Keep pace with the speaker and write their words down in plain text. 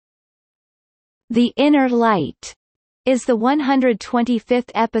The Inner Light is the 125th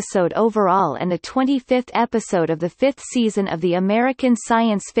episode overall and the 25th episode of the fifth season of the American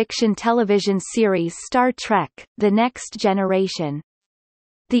science fiction television series Star Trek: The Next Generation.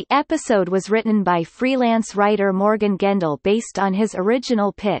 The episode was written by freelance writer Morgan Gendel based on his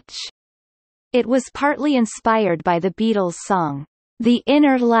original pitch. It was partly inspired by the Beatles' song, The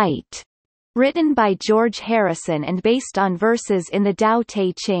Inner Light, written by George Harrison and based on verses in the Tao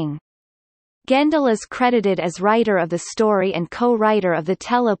Te Ching. Gendel is credited as writer of the story and co-writer of the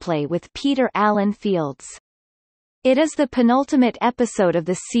teleplay with Peter Allen Fields. It is the penultimate episode of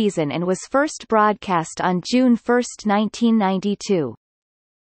the season and was first broadcast on June 1, 1992.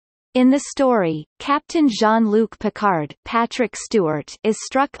 In the story, Captain Jean-Luc Picard, Patrick Stewart, is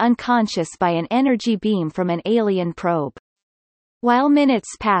struck unconscious by an energy beam from an alien probe. While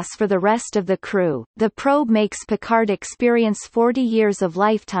minutes pass for the rest of the crew, the probe makes Picard experience 40 years of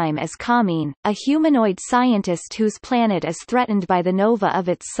lifetime as Kameen, a humanoid scientist whose planet is threatened by the nova of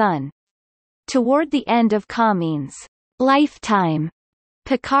its sun. Toward the end of Kameen's lifetime,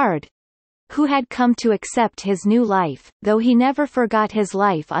 Picard, who had come to accept his new life, though he never forgot his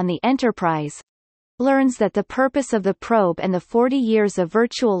life on the Enterprise, learns that the purpose of the probe and the 40 years of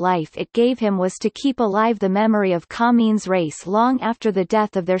virtual life it gave him was to keep alive the memory of Kameen's race long after the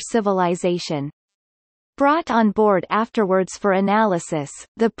death of their civilization. Brought on board afterwards for analysis,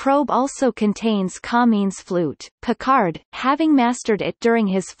 the probe also contains Kameen's flute. Picard, having mastered it during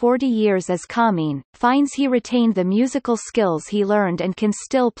his 40 years as Kameen, finds he retained the musical skills he learned and can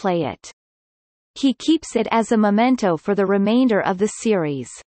still play it. He keeps it as a memento for the remainder of the series.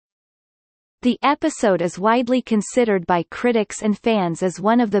 The episode is widely considered by critics and fans as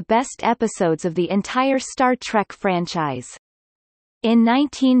one of the best episodes of the entire Star Trek franchise. In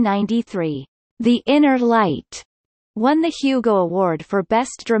 1993, The Inner Light won the Hugo Award for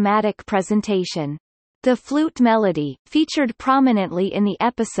Best Dramatic Presentation. The flute melody, featured prominently in the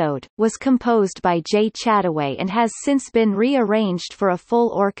episode, was composed by Jay Chataway and has since been rearranged for a full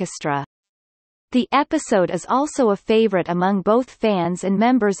orchestra. The episode is also a favorite among both fans and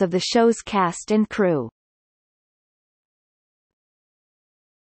members of the show's cast and crew.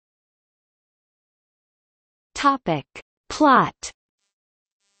 Topic. Plot.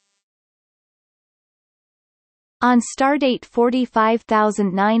 On stardate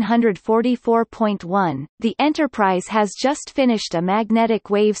 45944.1, the Enterprise has just finished a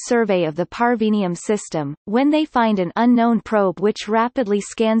magnetic wave survey of the Parvenium system, when they find an unknown probe which rapidly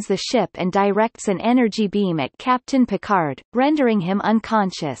scans the ship and directs an energy beam at Captain Picard, rendering him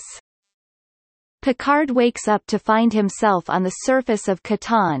unconscious. Picard wakes up to find himself on the surface of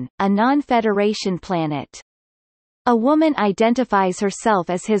Catan, a non-Federation planet. A woman identifies herself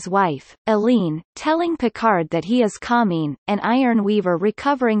as his wife, Eileen, telling Picard that he is Kameen, an iron weaver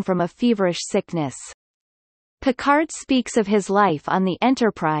recovering from a feverish sickness. Picard speaks of his life on the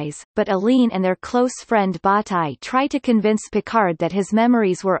Enterprise, but Eileen and their close friend Batai try to convince Picard that his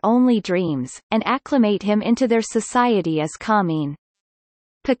memories were only dreams, and acclimate him into their society as Kameen.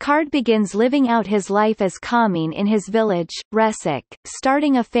 Picard begins living out his life as Kameen in his village, Ressikan,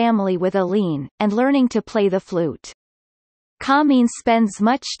 starting a family with Eileen, and learning to play the flute. Kameen spends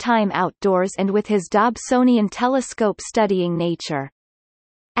much time outdoors and with his Dobsonian telescope studying nature.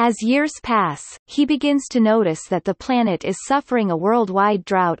 As years pass, he begins to notice that the planet is suffering a worldwide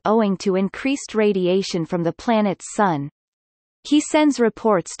drought owing to increased radiation from the planet's sun. He sends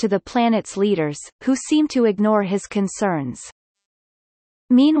reports to the planet's leaders, who seem to ignore his concerns.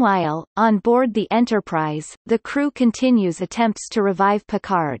 Meanwhile, on board the Enterprise, the crew continues attempts to revive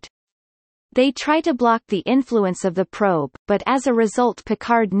Picard. They try to block the influence of the probe, but as a result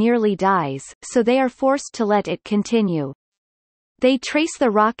Picard nearly dies, so they are forced to let it continue. They trace the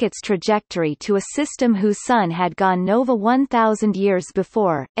rocket's trajectory to a system whose sun had gone nova 1,000 years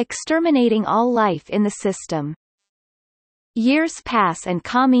before, exterminating all life in the system. Years pass and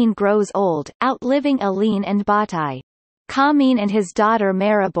Kameen grows old, outliving Eileen and Batai. Kameen and his daughter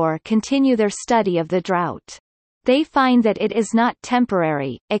Maribor continue their study of the drought. They find that it is not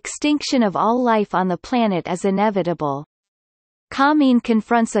temporary, extinction of all life on the planet is inevitable. Kameen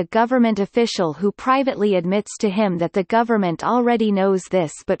confronts a government official who privately admits to him that the government already knows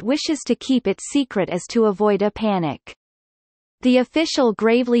this but wishes to keep it secret as to avoid a panic. The official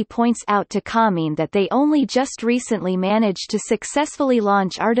gravely points out to Kameen that they only just recently managed to successfully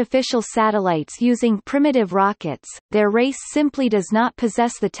launch artificial satellites using primitive rockets. Their race simply does not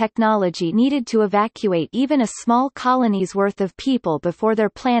possess the technology needed to evacuate even a small colony's worth of people before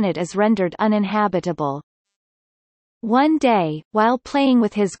their planet is rendered uninhabitable. One day, while playing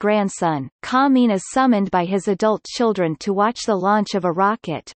with his grandson, Kamin is summoned by his adult children to watch the launch of a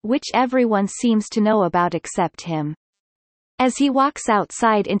rocket, which everyone seems to know about except him. As he walks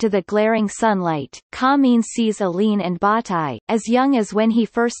outside into the glaring sunlight, Kamin sees Aline and Batai, as young as when he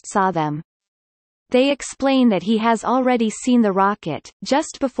first saw them. They explain that he has already seen the rocket,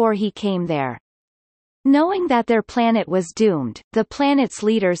 just before he came there. Knowing that their planet was doomed, the planet's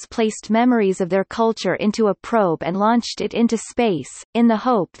leaders placed memories of their culture into a probe and launched it into space, in the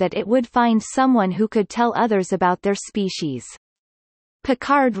hope that it would find someone who could tell others about their species.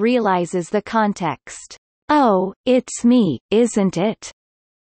 Picard realizes the context. "Oh, it's me, isn't it?"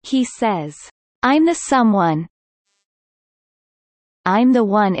 he says. "I'm the someone. I'm the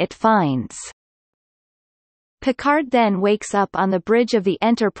one it finds." Picard then wakes up on the bridge of the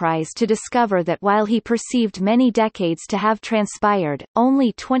Enterprise to discover that while he perceived many decades to have transpired,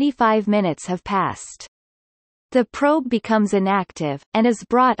 only 25 minutes have passed. The probe becomes inactive, and is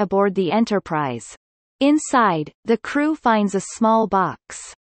brought aboard the Enterprise. Inside, the crew finds a small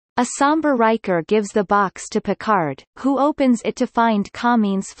box. A somber Riker gives the box to Picard, who opens it to find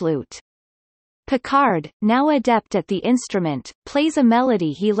Kamin's flute. Picard, now adept at the instrument, plays a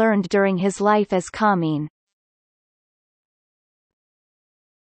melody he learned during his life as Kamin.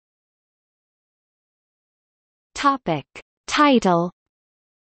 Topic. Title.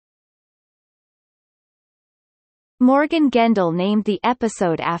 Morgan Gendel named the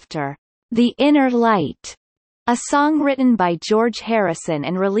episode after "The Inner Light," a song written by George Harrison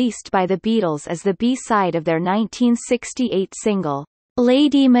and released by the Beatles as the B-side of their 1968 single,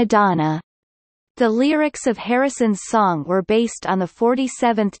 "Lady Madonna." The lyrics of Harrison's song were based on the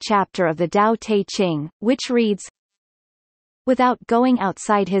 47th chapter of the Tao Te Ching, which reads, "Without going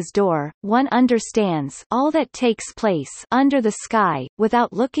outside his door, one understands all that takes place under the sky,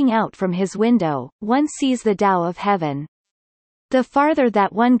 without looking out from his window, one sees the Tao of heaven. The farther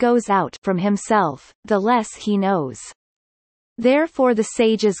that one goes out from himself, the less he knows. Therefore the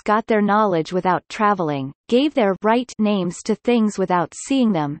sages got their knowledge without traveling, gave their right names to things without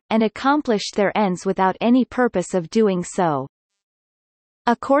seeing them, and accomplished their ends without any purpose of doing so."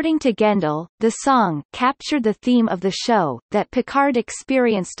 According to Gendel, the song captured the theme of the show, that Picard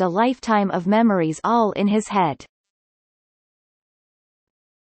experienced a lifetime of memories all in his head.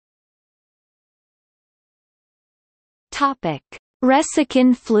 Topic.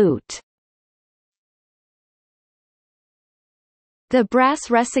 Ressikan flute. The brass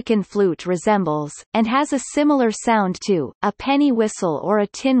Ressikan flute resembles, and has a similar sound to, a penny whistle or a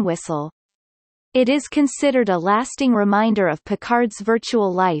tin whistle. It is considered a lasting reminder of Picard's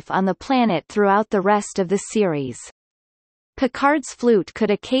virtual life on the planet throughout the rest of the series. Picard's flute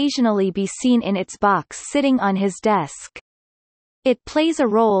could occasionally be seen in its box sitting on his desk. It plays a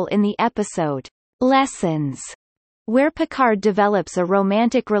role in the episode, Lessons, where Picard develops a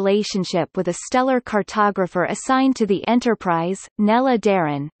romantic relationship with a stellar cartographer assigned to the Enterprise, Nella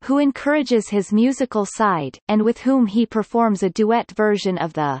Darren, who encourages his musical side, and with whom he performs a duet version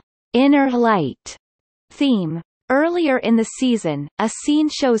of the "Inner Light" theme. Earlier in the season, a scene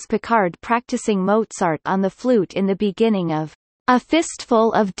shows Picard practicing Mozart on the flute in the beginning of A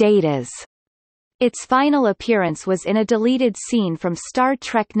Fistful of Datas. Its final appearance was in a deleted scene from Star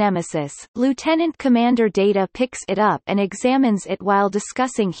Trek Nemesis. Lieutenant Commander Data picks it up and examines it while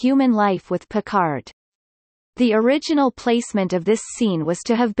discussing human life with Picard. The original placement of this scene was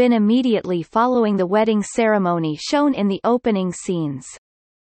to have been immediately following the wedding ceremony shown in the opening scenes.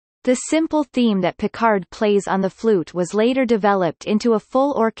 The simple theme that Picard plays on the flute was later developed into a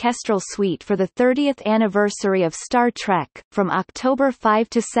full orchestral suite for the 30th anniversary of Star Trek. From October 5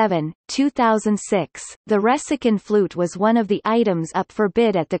 to 7, 2006, the Ressikan flute was one of the items up for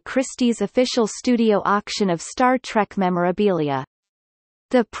bid at the Christie's official studio auction of Star Trek memorabilia.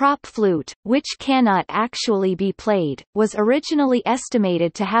 The prop flute, which cannot actually be played, was originally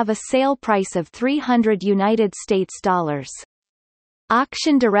estimated to have a sale price of $300.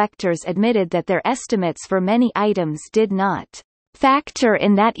 Auction directors admitted that their estimates for many items did not factor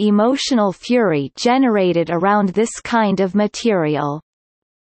in that emotional fury generated around this kind of material.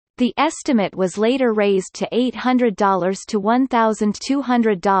 The estimate was later raised to $800 to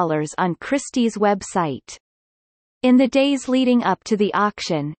 $1,200 on Christie's website. In the days leading up to the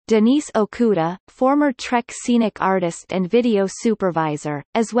auction, Denise Okuda, former Trek scenic artist and video supervisor,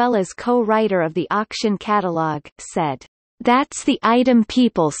 as well as co-writer of the auction catalog, said, "That's the item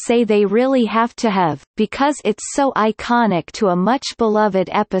people say they really have to have, because it's so iconic to a much-beloved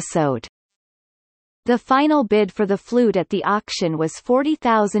episode." The final bid for the flute at the auction was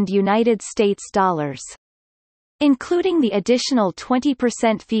 $40,000. Including the additional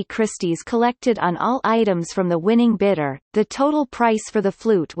 20% fee Christie's collected on all items from the winning bidder, the total price for the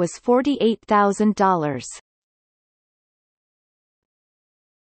flute was $48,000.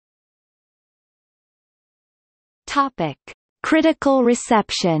 Topic: Critical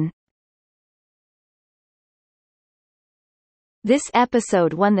reception. This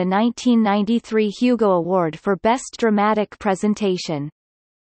episode won the 1993 Hugo Award for Best Dramatic Presentation.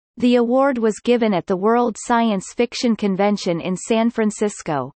 The award was given at the World Science Fiction Convention in San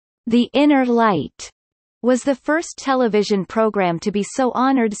Francisco. The Inner Light was the first television program to be so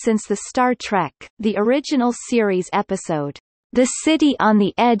honored since the Star Trek, the original series episode, The City on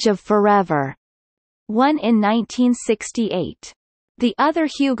the Edge of Forever, won in 1968. The other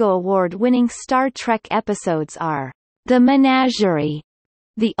Hugo Award-winning Star Trek episodes are The Menagerie,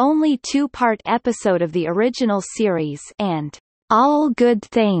 the only two-part episode of the original series, and All Good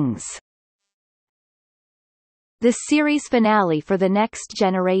Things, the series finale for The Next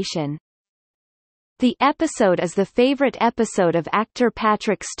Generation. The episode is the favorite episode of actor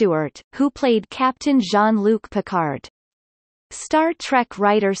Patrick Stewart, who played Captain Jean-Luc Picard. Star Trek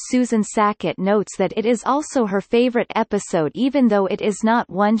writer Susan Sackett notes that it is also her favorite episode even though it is not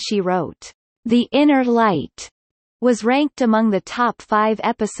one she wrote. The Inner Light was ranked among the top 5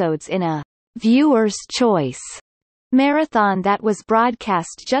 episodes in a viewer's choice marathon that was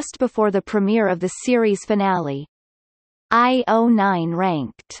broadcast just before the premiere of the series finale. IO9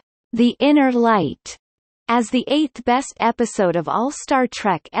 ranked The Inner Light as the 8th best episode of all Star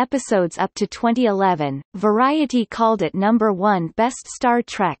Trek episodes up to 2011. Variety called it number 1 best Star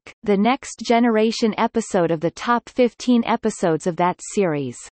Trek, The Next Generation episode of the top 15 episodes of that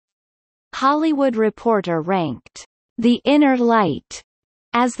series. Hollywood Reporter ranked The Inner Light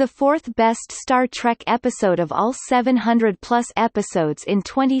as the 4th best Star Trek episode of all 700-plus episodes in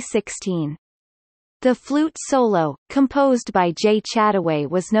 2016. The flute solo, composed by Jay Chataway,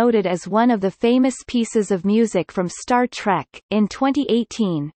 was noted as one of the famous pieces of music from Star Trek. In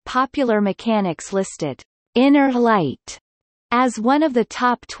 2018, Popular Mechanics listed Inner Light as one of the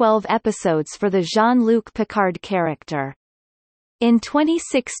top 12 episodes for the Jean-Luc Picard character. In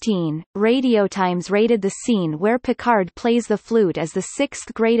 2016, Radio Times rated the scene where Picard plays the flute as the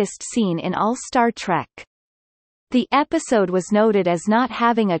 6th greatest scene in all Star Trek. The episode was noted as not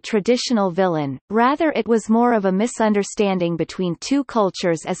having a traditional villain, rather it was more of a misunderstanding between two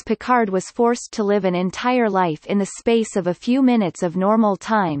cultures as Picard was forced to live an entire life in the space of a few minutes of normal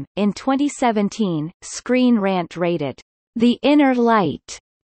time. In 2017, Screen Rant rated The Inner Light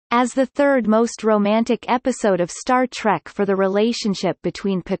as the 3rd most romantic episode of Star Trek for the relationship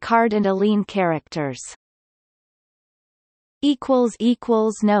between Picard and Aline characters.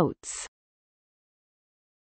 Notes